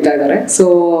 ಇನ್ನೂ ಕಲಿತಾ ಇದ್ದಾರೆ. ಸೊ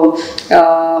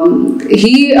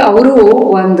ಅವರು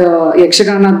ಒಂದು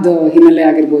ಯಕ್ಷಗಾನದ ಹಿನ್ನೆಲೆ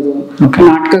ಆಗಿರ್ಬೋದು,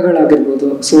 ನಾಟಕಗಳಾಗಿರ್ಬೋದು.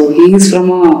 So he is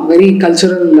from a very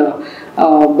cultural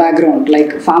background.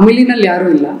 Like ಫ್ಯಾಮಿಲಿನಲ್ಲಿ ಯಾರು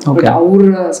ಇಲ್ಲ, ಬಟ್ ಅವ್ರ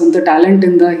ಸ್ವಂತ ಟ್ಯಾಲೆಂಟ್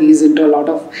ಇಂದ he is into a lot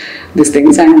of this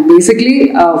things. And basically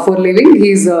for living he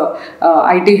is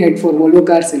IT head for Volvo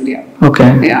cars India. Okay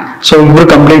Yeah. So ಇಬ್ರು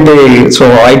completely so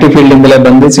IT field ಇಂದಲೇ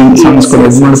ಬಂದು songs ಕೂಡ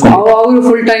ಇದು ಮಾಡ್ಕೊಂಡು ಅವರು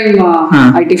ಫುಲ್ ಟೈಮ್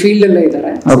ಐಟಿ ಫೀಲ್ಡ್ ಅಲ್ಲೇ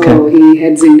ಇದ್ದಾರೆ. Okay. So he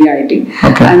heads India IT.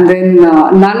 Okay. And then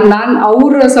ನಾನ್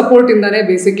ಅವ್ರ ಸಪೋರ್ಟ್ ಇಂದಾನೆ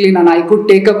ಬೇಸಿಕ್ಲಿ ನಾನು I could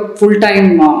take up full time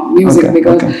music. Okay.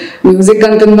 Because music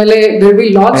ಅಂತಂದ್ಮೇಲೆ there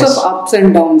will lots of ups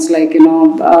and downs. Like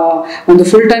ಒಂದು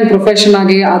full time profession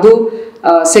ಆಗಿ ಅದು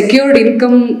secured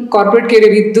income corporate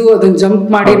career ಇದ್ದು ಅದನ್ನ jump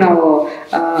ಮಾಡಿ ನಾವು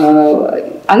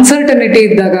ಅನ್ಸರ್ಟನಿಟಿ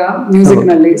ಇದ್ದಾಗ ಮ್ಯೂಸಿಕ್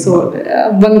ನಲ್ಲಿ ಸೊ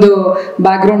ಒಂದು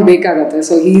ಬ್ಯಾಕ್ ಗ್ರೌಂಡ್ ಬೇಕಾಗತ್ತೆ.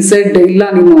 ಸೊ ಈ ಸೆಡ್ ಇಲ್ಲ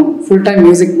ನೀನು ಫುಲ್ ಟೈಮ್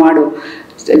ಮ್ಯೂಸಿಕ್ ಮಾಡು,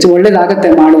 ಒಳ್ಳೇದಾಗತ್ತೆ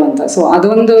ಮಾಡು ಅಂತ. ಸೊ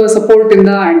ಅದೊಂದು ಸಪೋರ್ಟ್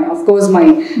ಇಂದ ಅಂಡ್ ಅಫ್ಕೋರ್ಸ್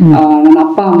ನನ್ನ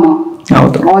ಅಪ್ಪ ಅಮ್ಮ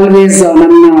ಆಲ್ವೇಸ್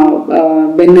ನನ್ನ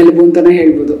ಬೆನ್ನೆಲುಬು ಅಂತಾನೆ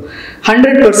ಹೇಳ್ಬೋದು.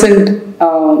 100%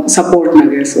 ಸಪೋರ್ಟ್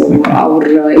ನನಗೆ. ಸೊ ಅವ್ರ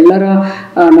ಎಲ್ಲರ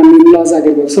ನನ್ನ ಇನ್ಲಾಸ್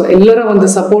ಆಗಿರ್ಬೋದು, ಸೊ ಎಲ್ಲರ ಒಂದು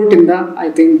ಸಪೋರ್ಟ್ ಇಂದ I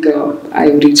think I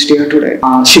reached here today.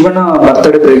 Shivanna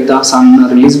birthday ಪ್ರಯುಕ್ತ ಸಾಂಗ್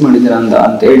ರಿಲೀಸ್ ಮಾಡಿದಿರ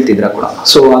ಅಂತ ಹೇಳ್ತಿದ್ರ ಕೂಡ.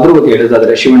 ಸೊ ಅದ್ರ ಬಗ್ಗೆ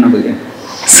ಹೇಳೋದಾದ್ರೆ ಶಿವಣ್ಣ ಬಗ್ಗೆ.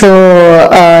 ಸೊ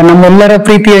ನಮ್ಮೆಲ್ಲರ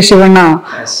ಪ್ರೀತಿಯ ಶಿವಣ್ಣ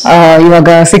ಇವಾಗ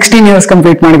 16 years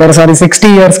ಕಂಪ್ಲೀಟ್ ಮಾಡಿದ್ದಾರೆ, ಸಾರಿ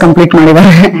 60 years ಕಂಪ್ಲೀಟ್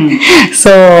ಮಾಡಿದ್ದಾರೆ.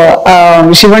 ಸೊ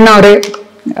ಶಿವಣ್ಣ ಅವರೇ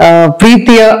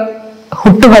ಪ್ರೀತಿಯ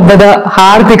ಹುಟ್ಟುಹಬ್ಬದ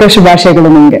ಹಾರ್ದಿಕ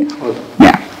ಶುಭಾಶಯಗಳು ನಿಮ್ಗೆ.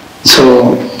 ಸೊ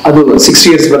ಅದು 60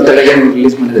 years ಬರ್ತಡೆಗೆ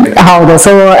ರಿಲೀಸ್ ಮಾಡಿದ್ದಾರೆ. ಹೌದು.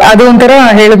 ಸೊ ಅದು ಒಂಥರ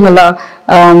ಹೇಳಿದ್ನಲ್ಲ,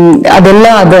 ಅದೆಲ್ಲ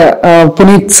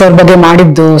ಪುನೀತ್ ಸರ್ ಬಗ್ಗೆ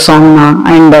ಮಾಡಿದ್ದು ಸಾಂಗ್ ನ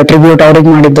ಅಂಡ್ ಟ್ರಿಬ್ಯೂಟ್ ಅವ್ರಿಗೆ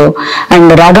ಮಾಡಿದ್ದು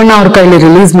ಅಂಡ್ ರಾಘಣ್ಣ ಅವ್ರ ಕೈಲಿ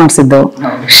ರಿಲೀಸ್ ಮಾಡಿಸಿದ್ದು,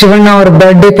 ಶಿವಣ್ಣ ಅವ್ರ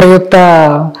ಬರ್ಡೇ ಪ್ರಯುಕ್ತ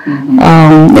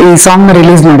ಈ ಸಾಂಗ್ ನ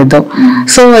ರಿಲೀಸ್ ಮಾಡಿದ್ದು.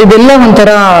 ಸೊ ಇದೆಲ್ಲ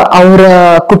ಒಂಥರ ಅವರ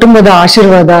ಕುಟುಂಬದ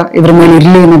ಆಶೀರ್ವಾದ ಇದ್ರ ಮೇಲೆ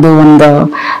ಇರ್ಲಿ ಅನ್ನೋದು ಒಂದು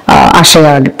ಆಶಯ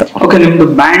ಆಗಿತ್ತು. ನಿಮ್ದು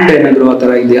ಬ್ಯಾಂಡ್ ಏನಾದ್ರು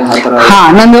ಆತರ ಇದೆಯಾ? ಹಾ,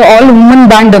 ನಂದು ಆಲ್ ವುಮನ್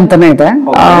ಬ್ಯಾಂಡ್ ಅಂತಾನೆ ಇದೆ.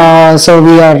 So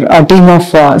we are a team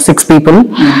of 6 people.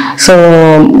 So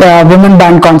woman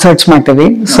band concerts ಮಾಡ್ತೀವಿ.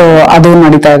 ಸೊ ಅದು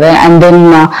ನಡೀತಾ ಇದೆ. And then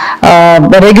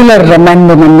regular men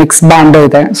woman mix band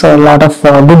ಇದೆ. So lot of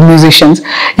good musicians.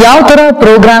 ಯಾವ ತರ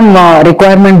ಪ್ರೋಗ್ರಾಮ್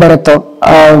ರಿಕ್ವೈರ್ಮೆಂಟ್ ಬರುತ್ತೋ,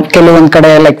 ಕೆಲವೊಂದ್ ಕಡೆ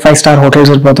ಲೈಕ್ 5-star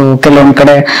ಹೋಟೆಲ್ಸ್ ಇರ್ಬೋದು, ಕೆಲವೊಂದ್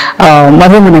ಕಡೆ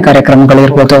ಮದುವೆ ಮನೆ ಕಾರ್ಯಕ್ರಮಗಳು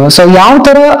ಇರ್ಬೋದು. ಸೊ ಯಾವ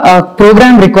ತರ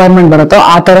ಪ್ರೋಗ್ರಾಮ್ ರಿಕ್ವೈರ್ಮೆಂಟ್ ಬರುತ್ತೋ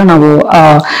ಆ ತರ ನಾವು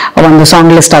ಒಂದು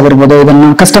ಸಾಂಗ್ ಲಿಸ್ಟ್ ಆಗಿರ್ಬೋದು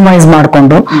ಇದನ್ನ ಕಸ್ಟಮೈಸ್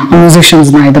ಮಾಡ್ಕೊಂಡು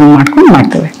ಮ್ಯೂಸಿಷಿಯನ್ಸ್ ನ ಇದನ್ನ ಮಾಡ್ಕೊಂಡು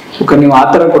ಮಾಡ್ತೇವೆ. ನೀವು ಆ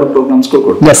ತರ ಕೊಡೋ ಪ್ರೋಗ್ರಾಮ್ಸ್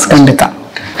ಎಸ್, ಖಂಡಿತ.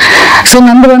 ಸೊ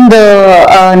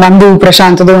ನಂದು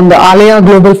ಪ್ರಶಾಂತದ ಒಂದು ಆಲಯ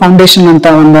ಗ್ಲೋಬಲ್ ಫೌಂಡೇಶನ್ ಅಂತ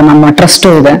ಒಂದು ನಮ್ಮ ಟ್ರಸ್ಟ್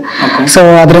ಇದೆ. ಸೊ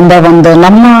ಅದರಿಂದ ಒಂದು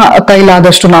ನಮ್ಮ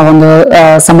ಕೈಲಾದಷ್ಟು ನಾವೊಂದು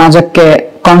ಸಮಾಜಕ್ಕೆ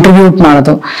ಕಾಂಟ್ರಿಬ್ಯೂಟ್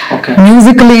ಮಾಡೋದು.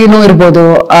 ಮ್ಯೂಸಿಕಲಿ ಏನೋ ಇರ್ಬೋದು,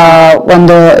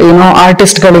 ಒಂದು ಏನೋ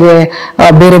ಆರ್ಟಿಸ್ಟ್ ಗಳಿಗೆ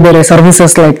ಬೇರೆ ಬೇರೆ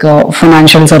ಸರ್ವಿಸಸ್ ಲೈಕ್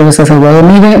ಫೈನಾನ್ಷಿಯಲ್ ಸರ್ವಿಸಸ್ ಇರ್ಬೋದು.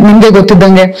 ನಿಮ್ಗೆ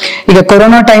ಗೊತ್ತಿದ್ದಂಗೆ ಈಗ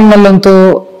ಕೊರೋನಾ ಟೈಮ್ ನಲ್ಲಂತೂ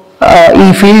ಈ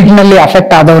ಫೀಲ್ಡ್ ನಲ್ಲಿ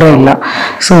ಅಫೆಕ್ಟ್ ಆದವರೇ ಇಲ್ಲ.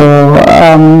 ಸೊ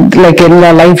ಲೈಕ್ ಎಲ್ಲ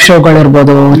ಲೈವ್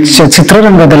ಶೋಗಳಿರ್ಬೋದು,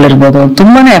 ಚಿತ್ರರಂಗದಲ್ಲಿರ್ಬೋದು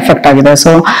ತುಂಬಾನೇ ಎಫೆಕ್ಟ್ ಆಗಿದೆ.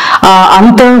 ಸೊ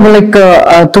ಅಂತ ಲೈಕ್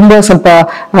ತುಂಬಾ ಸ್ವಲ್ಪ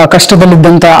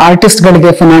ಕಷ್ಟದಲ್ಲಿದ್ದಂತ ಆರ್ಟಿಸ್ಟ್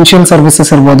ಗಳಿಗೆ ಫೈನಾನ್ಷಿಯಲ್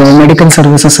ಸರ್ವಿಸಸ್ ಇರ್ಬೋದು, ಮೆಡಿಕಲ್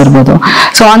ಸರ್ವಿಸಸ್ ಇರ್ಬೋದು.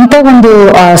 ಸೊ ಅಂತ ಒಂದು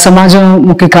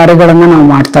ಸಮಾಜಮುಖಿ ಕಾರ್ಯಗಳನ್ನ ನಾವು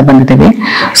ಮಾಡ್ತಾ ಬಂದಿದ್ದೀವಿ.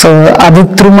 ಸೊ ಅದು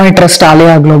ಥ್ರೂ ಮೈ ಟ್ರಸ್ಟ್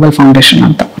ಆಲಯ ಗ್ಲೋಬಲ್ ಫೌಂಡೇಶನ್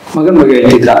ಅಂತ. ಮಗನ್ ಬಗ್ಗೆ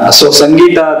ಹೇಳ್ತಿದ್ರ. ಸೊ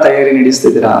ಸಂಗೀತ ತಯಾರಿ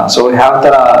ನಡೆಸ್ತಿದ್ದೀರಾ? ಸೊ ಯಾವ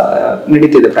ತರ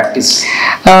ನಡೀತಿದೆ ಪ್ರಾಕ್ಟೀಸ್?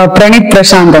 ಪ್ರಣೀತ್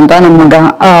ಪ್ರಶಾಂತ್ ಅಂತ ನನ್ನ ಮಗ,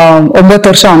 9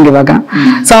 ವರ್ಷ ಅವನಿವಾಗ.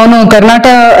 ಸೊ ಅವನು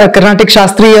ಕರ್ನಾಟಕ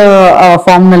ಶಾಸ್ತ್ರೀಯ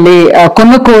ಫಾರ್ಮ್ ನಲ್ಲಿ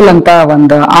ಕೊನ್ನಕೋಲ್ ಅಂತ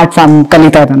ಒಂದು ಆರ್ಟ್ ಫಾರ್ಮ್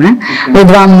ಕಲಿತಾ ಇದ್ದಾನೆ.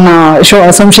 ವಿದ್ವಾನ್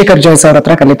ಸೋಮಶೇಖರ್ ಜೋಯ್ಸ್ ಅವ್ರ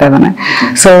ಹತ್ರ ಕಲಿತಾ ಇದ್ದಾನೆ.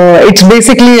 So it's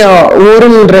basically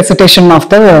oral recitation of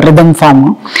the rhythm form,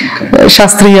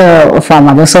 ಶಾಸ್ತ್ರೀಯ ಫಾರ್ಮ್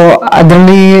ಅದು. ಸೊ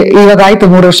ಅದ್ರಲ್ಲಿ ಇವಾಗ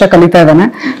ಆಯ್ತು 3 ವರ್ಷ ಕಲಿತಾ ಇದ್ದಾನೆ.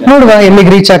 ನೋಡುವ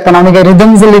ಎಲ್ಲಿಗೆ ರೀಚ್ ಆಗ್ತಾನೆ. ಅವನಿಗೆ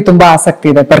ರಿದಮ್ಸ್ ಅಲ್ಲಿ ತುಂಬಾ ಆಸಕ್ತಿ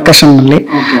ಇದೆ, ಪರ್ಕಷನ್ ನಲ್ಲಿ.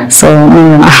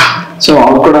 ಸೊ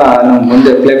ಅವ್ರು ಕೂಡ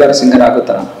ಮುಂದೆ ಪ್ಲೇಬ್ಯಾಕ್ ಸಿಂಗರ್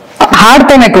ಆಗುತ್ತಾ?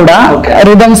 ಹಾಡ್ತಾನೆ ಕೂಡ,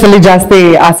 ರಿದಮ್ಸ್ ಅಲ್ಲಿ ಜಾಸ್ತಿ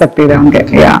ಆಸಕ್ತಿ ಇದೆ ಅವನಿಗೆ.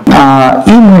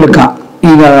 ಈ ಮೂಲಕ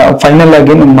ಈಗ ಫೈನಲ್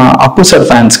ಆಗಿ ನಿಮ್ಮ ಅಪ್ಪು ಸರ್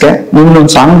ಫ್ಯಾನ್ಸ್ಗೆ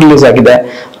ನಿಮ್ದೊಂದು ಸಾಂಗ್ ರಿಲೀಸ್ ಆಗಿದೆ,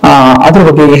 ಅದ್ರ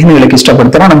ಬಗ್ಗೆ ಏನ್ ಹೇಳಕ್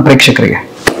ಇಷ್ಟಪಡ್ತೀರಾ ನಮ್ಮ ಪ್ರೇಕ್ಷಕರಿಗೆ?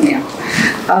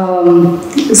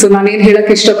 ಸೊ ನಾನೇನ್ ಹೇಳಕ್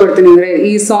ಇಷ್ಟಪಡ್ತೀನಿ ಅಂದ್ರೆ,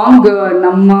 ಈ ಸಾಂಗ್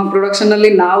ನಮ್ಮ ಪ್ರೊಡಕ್ಷನ್ ಅಲ್ಲಿ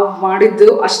ನಾವು ಮಾಡಿದ್ದು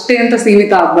ಅಷ್ಟೇ ಅಂತ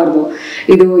ಸೀಮಿತ ಆಗ್ಬಾರ್ದು.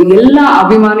 ಇದು ಎಲ್ಲ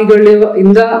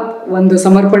ಅಭಿಮಾನಿಗಳಿಂದ ಒಂದು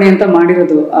ಸಮರ್ಪಣೆ ಅಂತ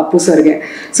ಮಾಡಿರೋದು ಅಪ್ಪು ಸರ್ಗೆ.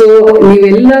 ಸೊ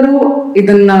ನೀವೆಲ್ಲರೂ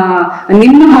ಇದನ್ನ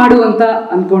ನಿಮ್ಮ ಹಾಡು ಅಂತ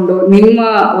ಅನ್ಕೊಂಡು, ನಿಮ್ಮ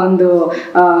ಒಂದು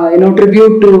ಏನೋ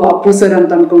ಟ್ರಿಬ್ಯೂಟ್ ಟು ಅಪ್ಪು ಸರ್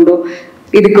ಅಂತ ಅನ್ಕೊಂಡು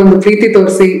ಇದಕ್ಕೊಂದು ಪ್ರೀತಿ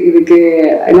ತೋರಿಸಿ ಇದಕ್ಕೆ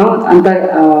ಏನೋ ಅಂತ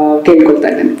ಕೇಳ್ಕೊಳ್ತಾ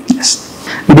ಇದ್ದೇನೆ.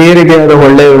 ಇದೇ ರೀತಿಯಾದ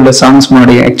ಒಳ್ಳೆ ಸಾಂಗ್ಸ್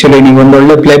ಮಾಡಿ ಆಕ್ಚುಲಿ ನೀವು ಒಂದು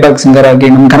ಒಳ್ಳೆ ಪ್ಲೇಬ್ಯಾಕ್ ಸಿಂಗರ್ ಆಗಿ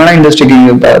ನಮ್ಮ ಕನ್ನಡ ಇಂಡಸ್ಟ್ರಿಗೆ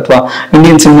ಅಥವಾ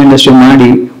ಇಂಡಿಯನ್ ಸಿನಿಮಾ ಇಂಡಸ್ಟ್ರಿ ಮಾಡಿ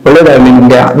ಒಳ್ಳೇದಾಗಲಿ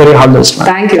ನಿಮ್ಗೆ. Very all the best.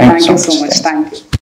 Thank you so much. Thank you.